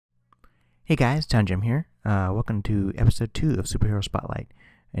Hey guys, John Jim here. Welcome to episode 2 of Superhero Spotlight.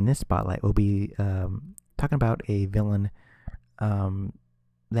 In this spotlight, we'll be talking about a villain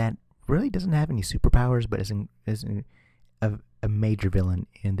that really doesn't have any superpowers, but is a major villain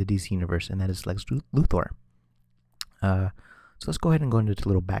in the DC universe, and that is Lex Luthor. So let's go ahead and go into a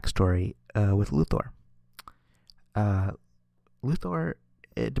little backstory with Luthor. Luthor,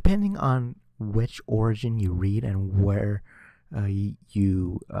 depending on which origin you read and where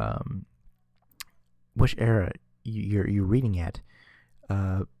which era you're reading at,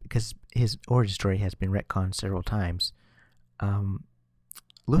 because his origin story has been retconned several times.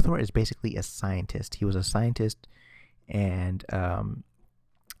 Luthor is basically a scientist. He was a scientist, and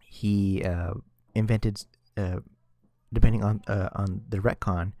he invented, depending on the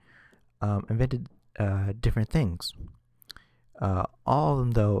retcon, invented different things. All of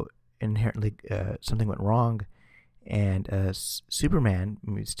them, though, inherently something went wrong, and Superman,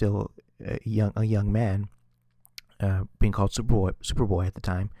 still a young man, being called Superboy at the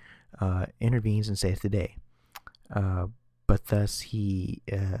time, intervenes and saves the day. But thus he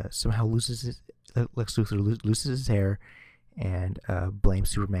somehow Lex Luthor loses his hair, and blames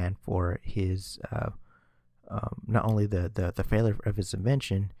Superman for his not only the failure of his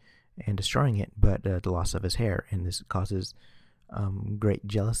invention and destroying it, but the loss of his hair, and this causes great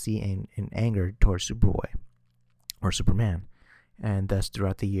jealousy and anger towards Superboy or Superman. And thus,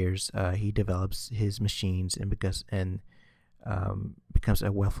 throughout the years, he develops his machines and becomes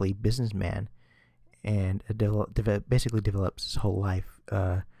a wealthy businessman, and basically develops his whole life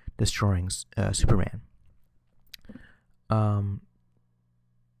destroying Superman.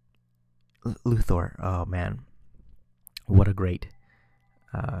 Luthor, oh man, what a great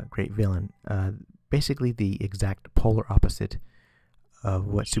villain! Basically, the exact polar opposite of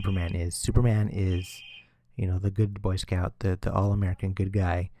what Superman is. Superman is, the good Boy Scout, the all-American good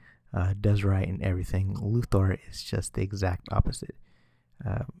guy, does right in everything. Luthor is just the exact opposite.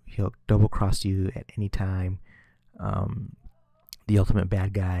 He'll double-cross you at any time. The ultimate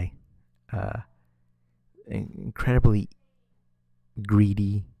bad guy. Incredibly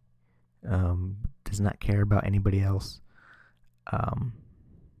greedy. Does not care about anybody else.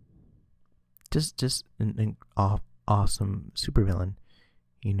 Just an awesome supervillain.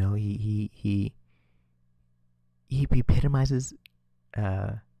 He epitomizes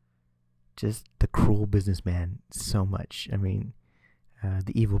just the cruel businessman so much. I mean,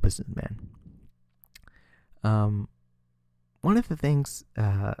 the evil businessman. One of the things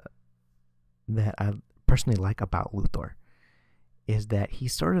that I personally like about Luthor is that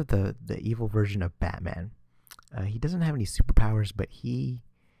he's sort of the evil version of Batman. He doesn't have any superpowers, but he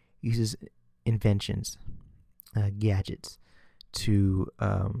uses inventions, gadgets, to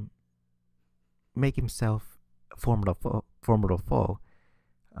make himself a formidable foe.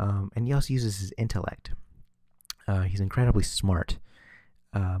 And he also uses his intellect. He's incredibly smart,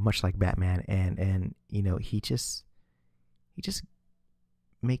 much like Batman, and he just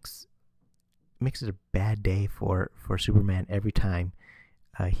makes it a bad day for Superman every time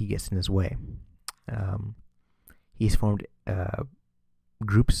he gets in his way. He's formed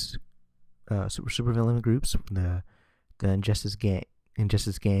groups, supervillain groups, the Injustice Gang,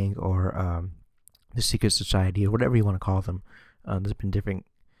 or the Secret Society, or whatever you want to call them. There's been different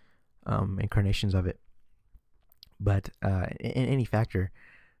incarnations of it, but in any factor,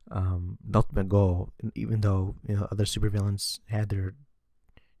 the ultimate goal, even though other supervillains had their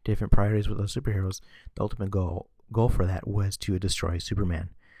different priorities with those superheroes, the ultimate goal for that was to destroy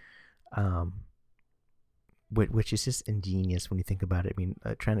Superman, which is just ingenious when you think about it. I mean,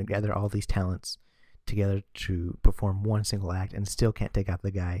 trying to gather all these talents together to perform one single act and still can't take out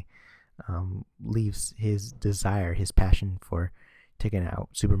the guy, leaves his desire, his passion for taking out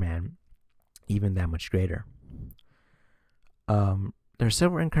Superman even that much greater. There are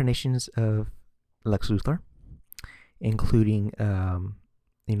several incarnations of Lex Luthor, including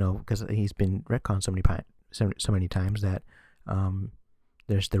because he's been retconned so many times that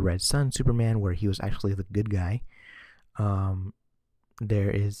there's the Red Sun Superman, where he was actually the good guy. There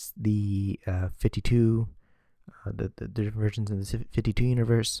is the 52, the different versions in the 52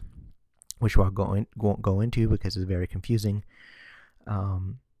 universe, which won't go into because it's very confusing.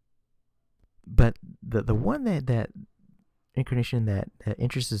 But the one that incarnation that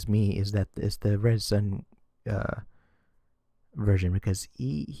interests me is the Red Sun version, because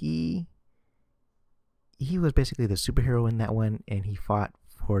he was basically the superhero in that one, and he fought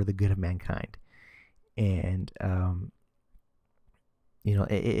for the good of mankind. And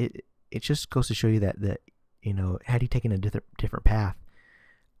it just goes to show you that had he taken a different path,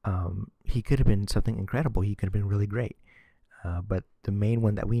 he could have been something incredible. He could have been really great. But the main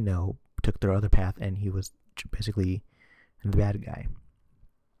one that we know took their other path, and he was basically the bad guy.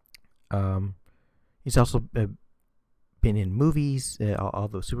 He's also been in movies, all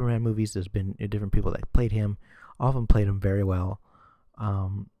the Superman movies. There's been different people that played him. All of them played him very well.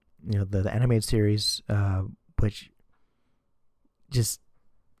 The animated series, which just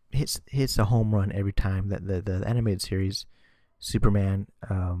hits a home run every time. That the animated series, Superman,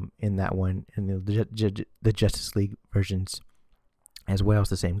 in that one, and the Justice League versions, as well as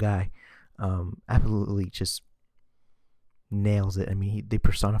the same guy, absolutely just nails it. I mean, they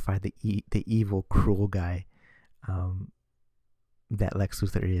personify the evil, cruel guy that Lex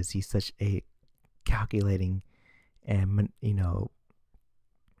Luthor is. He's such a calculating and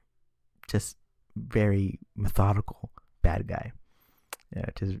just very methodical bad guy.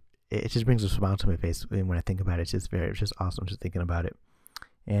 It just brings a smile to my face when I think about it. It's just awesome just thinking about it.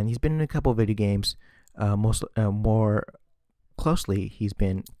 And he's been in a couple of video games. More closely, he's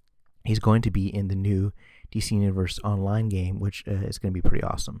going to be in the new DC Universe Online game, which is going to be pretty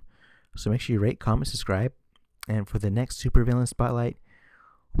awesome. So make sure you rate, comment, subscribe. And for the next Supervillain Spotlight,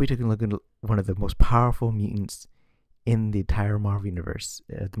 we'll be taking a look at one of the most powerful mutants in the entire Marvel Universe,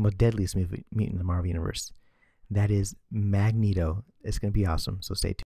 the most deadliest mutant in the Marvel Universe. That is Magneto. It's going to be awesome, so stay tuned.